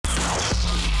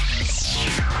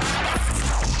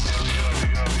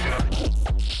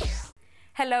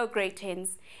Hello, grade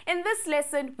 10s. In this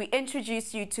lesson, we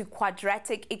introduce you to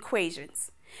quadratic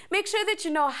equations. Make sure that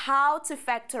you know how to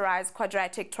factorize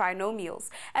quadratic trinomials,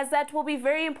 as that will be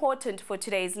very important for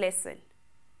today's lesson.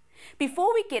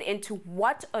 Before we get into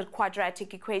what a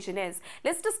quadratic equation is,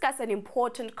 let's discuss an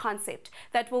important concept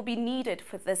that will be needed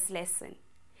for this lesson.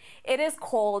 It is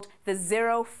called the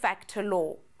zero factor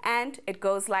law, and it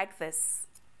goes like this.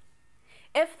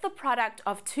 If the product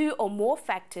of two or more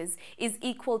factors is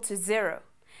equal to 0,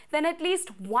 then at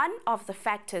least one of the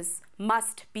factors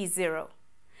must be 0.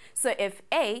 So if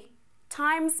A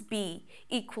times B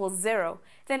equals 0,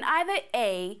 then either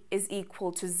A is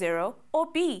equal to 0 or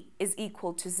B is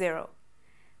equal to 0.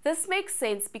 This makes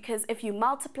sense because if you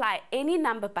multiply any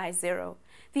number by 0,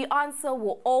 the answer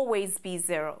will always be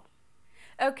 0.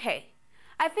 Okay,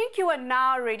 I think you are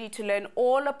now ready to learn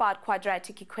all about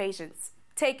quadratic equations.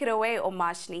 Take it away,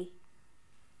 Omashni.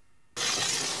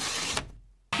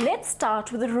 Let's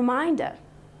start with a reminder.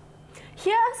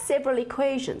 Here are several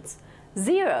equations.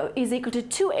 0 is equal to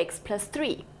 2x plus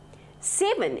 3.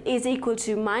 7 is equal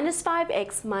to minus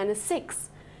 5x minus 6.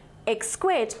 X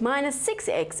squared minus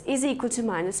 6x is equal to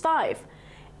minus 5.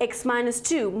 X minus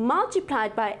 2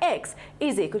 multiplied by x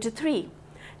is equal to 3.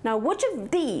 Now, which of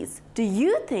these do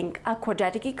you think are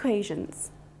quadratic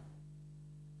equations?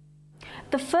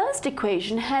 The first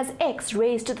equation has x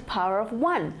raised to the power of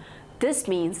 1. This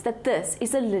means that this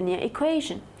is a linear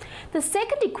equation. The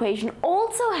second equation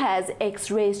also has x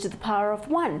raised to the power of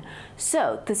 1.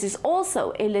 So this is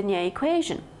also a linear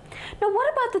equation. Now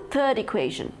what about the third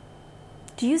equation?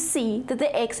 Do you see that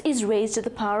the x is raised to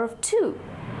the power of 2?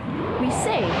 We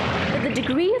say that the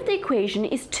degree of the equation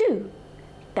is 2.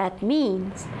 That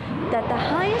means that the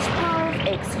highest power of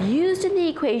x used in the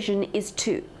equation is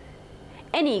 2.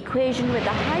 Any equation where the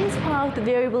highest power of the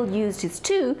variable used is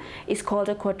 2 is called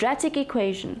a quadratic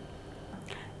equation.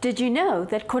 Did you know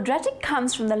that quadratic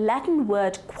comes from the Latin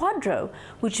word quadro,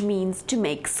 which means to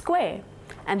make square?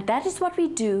 And that is what we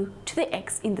do to the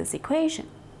x in this equation.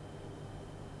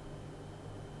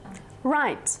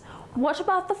 Right, what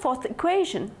about the fourth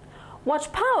equation?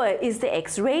 What power is the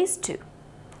x raised to?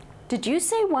 Did you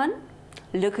say 1?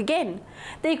 Look again.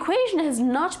 The equation has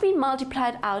not been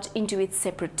multiplied out into its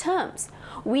separate terms.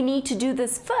 We need to do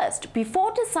this first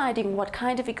before deciding what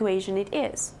kind of equation it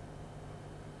is.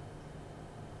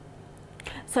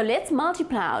 So let's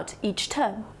multiply out each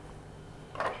term.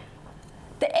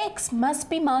 The x must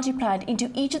be multiplied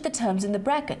into each of the terms in the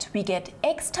bracket. We get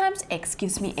x times x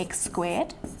gives me x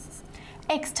squared.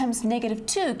 X times negative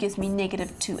 2 gives me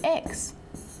negative 2x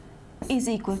is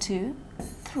equal to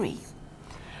 3.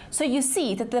 So you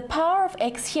see that the power of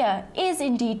x here is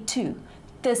indeed 2.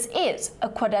 This is a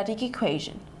quadratic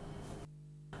equation.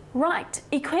 Right,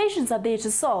 equations are there to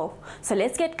solve, so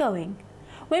let's get going.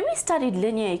 When we studied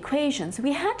linear equations,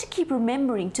 we had to keep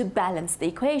remembering to balance the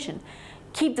equation.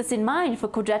 Keep this in mind for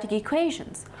quadratic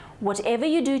equations. Whatever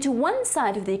you do to one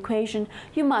side of the equation,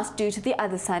 you must do to the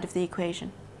other side of the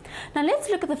equation. Now let's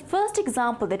look at the first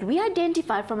example that we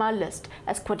identified from our list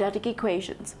as quadratic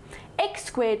equations. X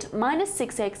squared minus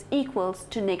 6x equals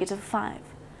to negative 5.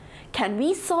 Can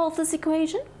we solve this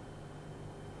equation?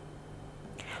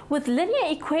 With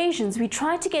linear equations, we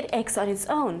try to get x on its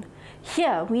own.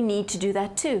 Here we need to do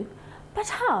that too. But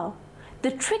how?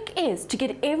 The trick is to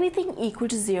get everything equal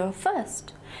to 0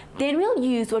 first. Then we'll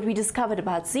use what we discovered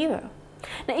about 0.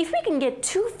 Now if we can get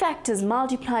two factors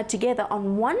multiplied together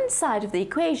on one side of the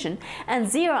equation and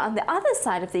 0 on the other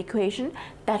side of the equation,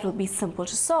 that will be simple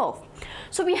to solve.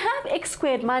 So we have x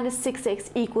squared minus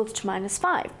 6x equals to minus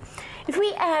 5. If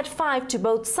we add 5 to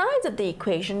both sides of the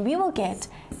equation, we will get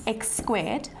x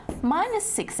squared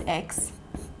minus 6x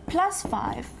plus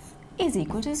 5 is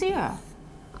equal to 0.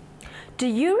 Do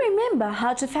you remember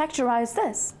how to factorize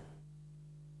this?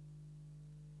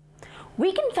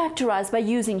 We can factorize by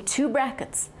using two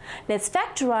brackets. Let's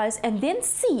factorize and then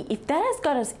see if that has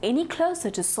got us any closer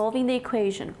to solving the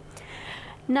equation.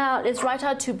 Now let's write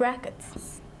our two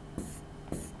brackets.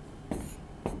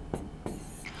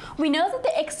 We know that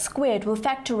the x squared will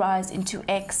factorize into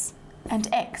x,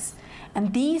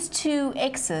 and these two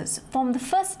x's form the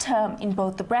first term in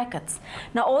both the brackets.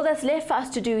 Now all that's left for us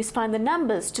to do is find the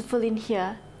numbers to fill in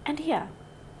here and here.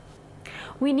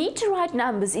 We need to write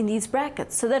numbers in these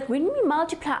brackets so that when we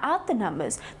multiply out the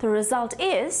numbers, the result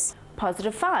is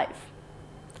positive 5.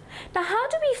 Now how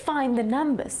do we find the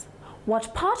numbers?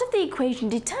 What part of the equation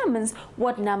determines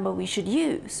what number we should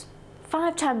use?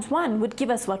 5 times 1 would give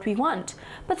us what we want,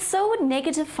 but so would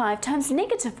negative 5 times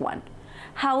negative 1.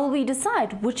 How will we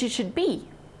decide which it should be?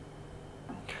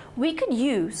 We could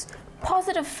use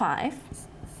positive 5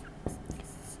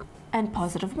 and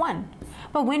positive 1.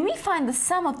 But when we find the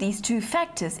sum of these two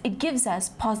factors, it gives us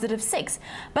positive 6.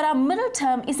 But our middle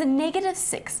term is a negative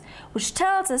 6, which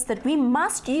tells us that we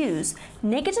must use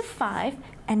negative 5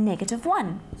 and negative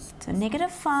 1. So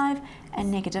negative 5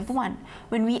 and negative 1.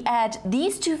 When we add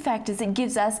these two factors, it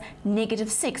gives us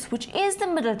negative 6, which is the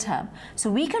middle term. So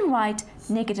we can write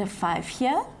negative 5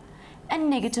 here and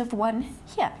negative 1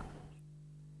 here.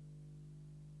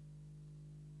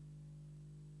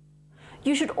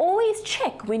 You should always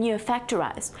check when you have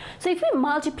factorized. So if we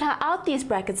multiply out these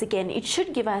brackets again, it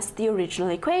should give us the original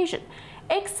equation.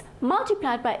 X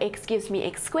multiplied by x gives me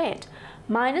x squared.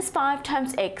 Minus 5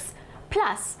 times x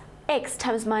plus x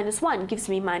times minus 1 gives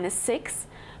me minus 6.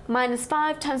 Minus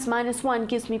 5 times minus 1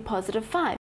 gives me positive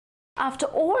 5. After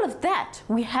all of that,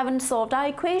 we haven't solved our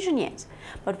equation yet,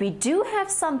 but we do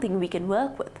have something we can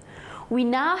work with. We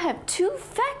now have two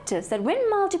factors that when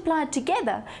multiplied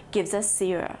together gives us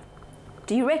 0.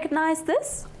 Do you recognize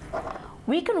this?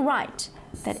 We can write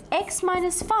that x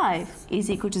minus 5 is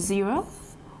equal to 0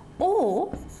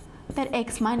 or that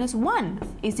x minus 1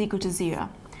 is equal to 0.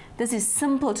 This is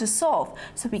simple to solve.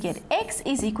 So we get x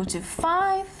is equal to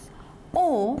 5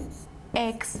 or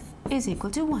x is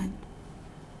equal to 1.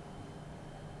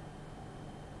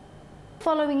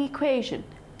 Following equation,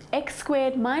 x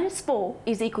squared minus 4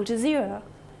 is equal to 0.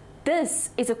 This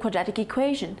is a quadratic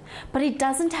equation, but it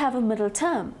doesn't have a middle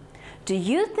term. Do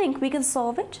you think we can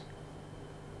solve it?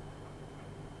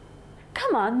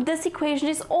 Come on, this equation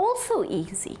is also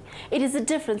easy. It is a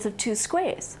difference of two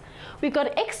squares. We've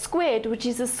got x squared, which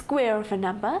is a square of a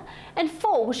number, and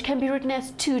 4, which can be written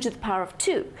as 2 to the power of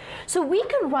 2. So we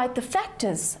can write the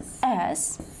factors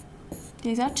as,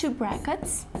 these are two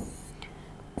brackets,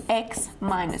 x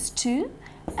minus 2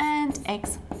 and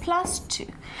x plus 2.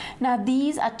 Now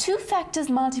these are two factors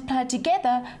multiplied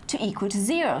together to equal to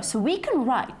 0. So we can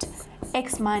write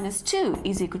x minus 2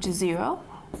 is equal to 0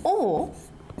 or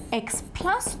x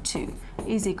plus 2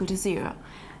 is equal to 0.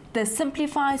 This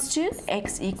simplifies to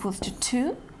x equals to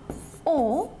 2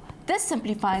 or this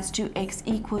simplifies to x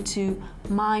equal to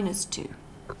minus 2.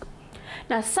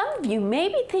 Now some of you may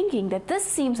be thinking that this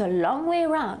seems a long way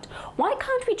around. Why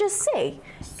can't we just say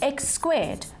x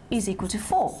squared is equal to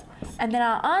 4 and then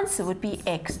our answer would be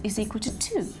x is equal to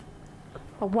 2?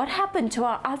 But what happened to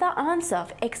our other answer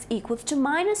of x equals to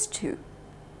minus 2?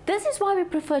 This is why we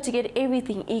prefer to get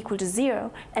everything equal to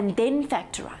 0 and then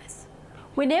factorize.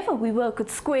 Whenever we work with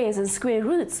squares and square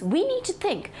roots, we need to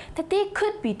think that there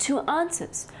could be two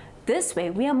answers. This way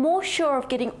we are more sure of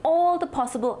getting all the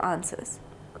possible answers.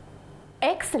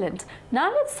 Excellent!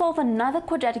 Now let's solve another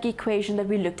quadratic equation that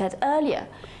we looked at earlier.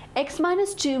 X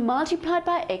minus 2 multiplied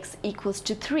by x equals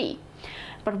to 3.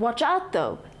 But watch out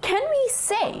though, can we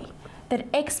say that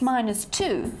x minus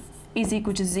 2 is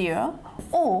equal to 0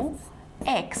 or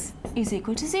x is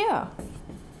equal to 0?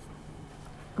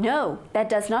 No, that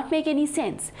does not make any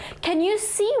sense. Can you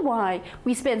see why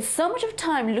we spend so much of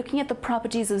time looking at the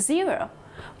properties of 0?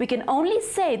 We can only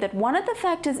say that one of the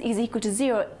factors is equal to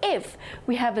 0 if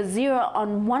we have a 0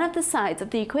 on one of the sides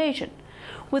of the equation.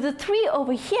 With a 3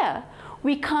 over here,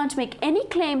 we can't make any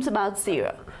claims about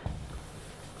 0.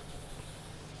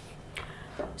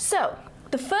 So,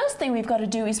 the first thing we've got to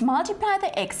do is multiply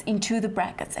the x into the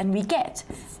brackets and we get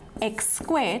x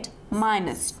squared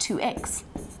minus 2x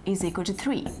is equal to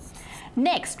 3.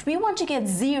 Next, we want to get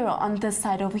 0 on this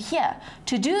side over here.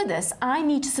 To do this, I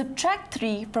need to subtract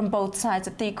 3 from both sides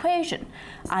of the equation.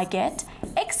 I get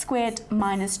x squared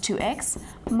minus 2x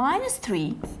minus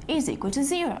 3 is equal to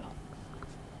 0.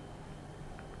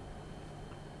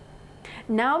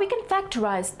 Now we can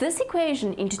factorize this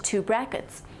equation into two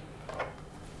brackets.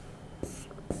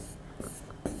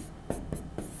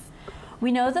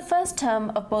 We know the first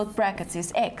term of both brackets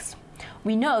is x.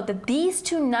 We know that these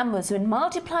two numbers when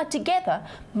multiplied together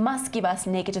must give us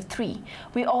negative 3.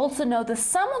 We also know the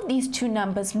sum of these two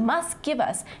numbers must give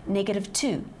us negative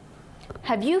 2.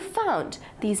 Have you found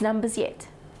these numbers yet?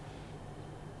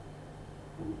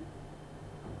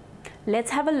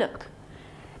 Let's have a look.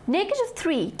 Negative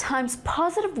 3 times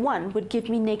positive 1 would give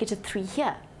me negative 3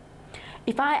 here.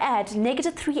 If I add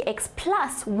negative 3x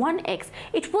plus 1x,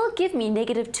 it will give me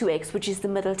negative 2x, which is the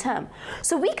middle term.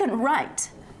 So we can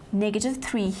write negative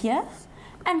 3 here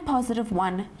and positive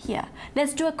 1 here.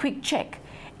 Let's do a quick check.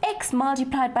 X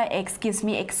multiplied by x gives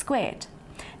me x squared.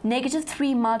 Negative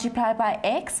 3 multiplied by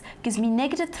x gives me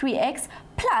negative 3x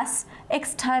plus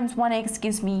x times 1x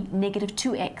gives me negative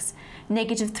 2x.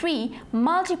 Negative 3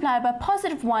 multiplied by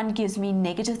positive 1 gives me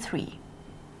negative 3.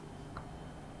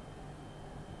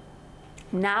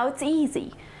 Now it's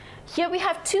easy. Here we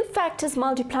have two factors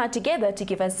multiplied together to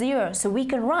give us 0. So we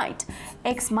can write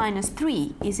x minus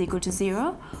 3 is equal to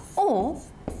 0 or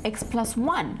x plus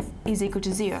 1 is equal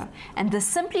to 0. And this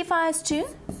simplifies to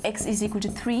x is equal to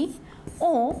 3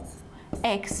 or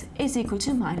x is equal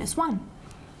to minus 1.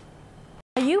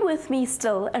 Are you with me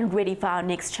still and ready for our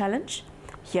next challenge?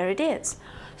 Here it is.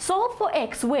 Solve for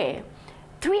x where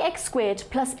 3x squared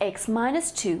plus x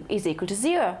minus 2 is equal to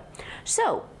 0.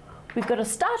 So we've got to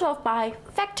start off by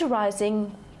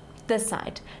factorizing this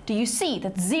side. Do you see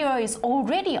that 0 is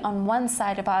already on one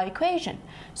side of our equation?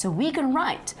 So we can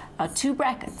write our two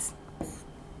brackets.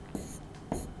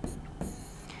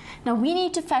 Now we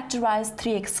need to factorize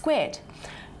 3x squared.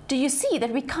 Do you see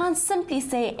that we can't simply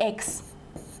say x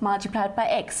multiplied by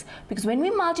x? Because when we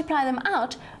multiply them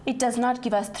out, it does not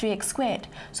give us 3x squared.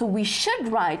 So we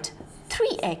should write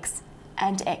 3x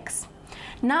and x.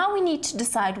 Now we need to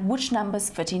decide which numbers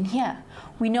fit in here.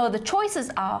 We know the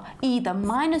choices are either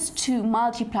minus 2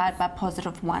 multiplied by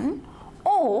positive 1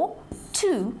 or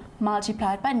 2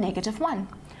 multiplied by negative 1.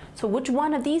 So which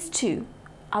one of these two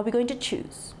are we going to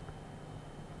choose?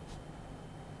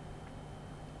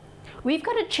 We've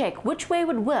got to check which way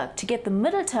would work to get the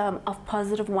middle term of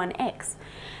positive 1x.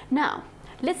 Now,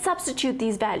 let's substitute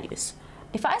these values.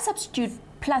 If I substitute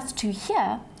plus 2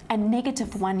 here and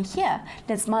negative 1 here,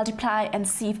 let's multiply and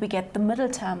see if we get the middle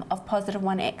term of positive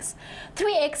 1x.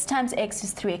 3x times x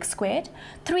is 3x squared.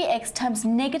 3x times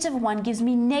negative 1 gives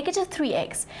me negative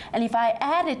 3x. And if I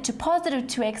add it to positive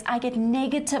 2x, I get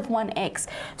negative 1x.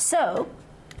 So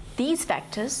these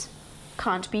factors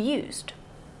can't be used.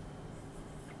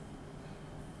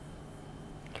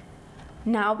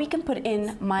 Now we can put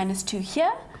in minus 2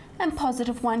 here and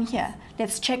positive 1 here.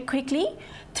 Let's check quickly.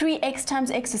 3x times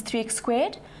x is 3x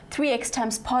squared. 3x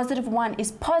times positive 1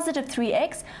 is positive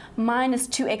 3x. Minus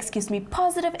 2x gives me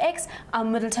positive x. Our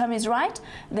middle term is right.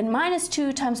 Then minus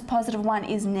 2 times positive 1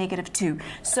 is negative 2.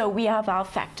 So we have our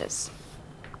factors.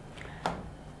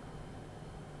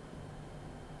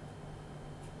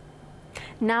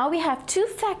 Now we have two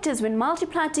factors when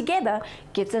multiplied together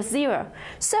gives us 0.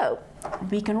 So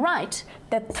we can write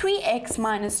that 3x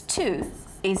minus 2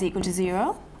 is equal to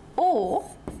 0 or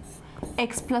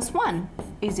x plus 1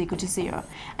 is equal to 0.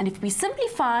 And if we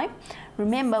simplify,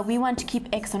 remember we want to keep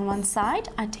x on one side.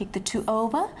 I take the 2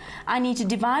 over. I need to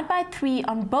divide by 3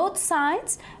 on both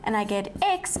sides and I get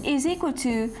x is equal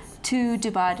to 2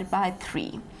 divided by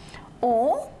 3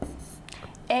 or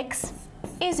x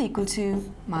is equal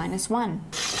to minus 1.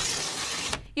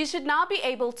 You should now be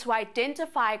able to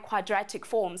identify quadratic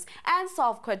forms and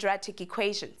solve quadratic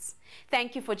equations.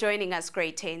 Thank you for joining us,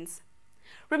 grade 10s.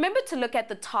 Remember to look at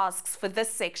the tasks for this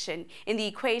section in the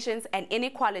Equations and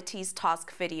Inequalities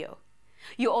task video.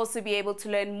 You'll also be able to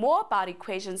learn more about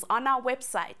equations on our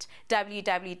website,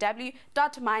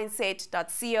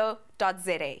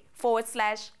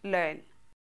 www.mindset.co.za/learn.